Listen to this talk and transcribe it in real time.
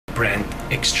brand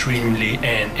extremely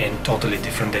and totally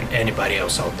different than anybody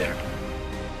else out there.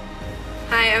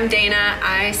 Hi, I'm Dana.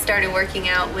 I started working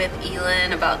out with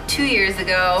ELIN about 2 years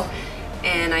ago,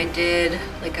 and I did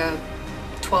like a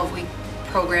 12-week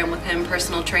program with him,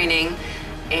 personal training,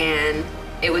 and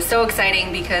it was so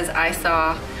exciting because I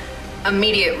saw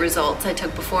immediate results. I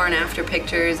took before and after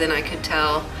pictures, and I could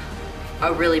tell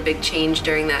a really big change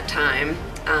during that time.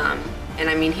 And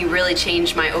I mean, he really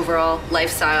changed my overall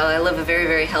lifestyle. I live a very,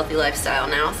 very healthy lifestyle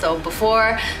now. So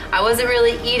before, I wasn't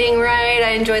really eating right.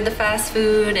 I enjoyed the fast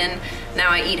food, and now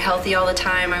I eat healthy all the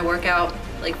time. I work out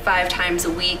like 5 times a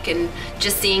week, and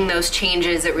just seeing those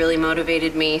changes, it really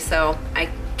motivated me. So I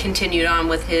continued on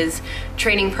with his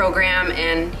training program,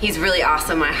 and he's really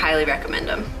awesome. I highly recommend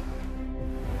him.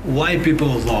 Why people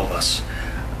love us?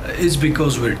 It's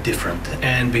because we're different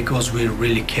and because we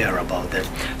really care about them.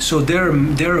 So there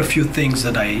are a few things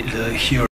that I hear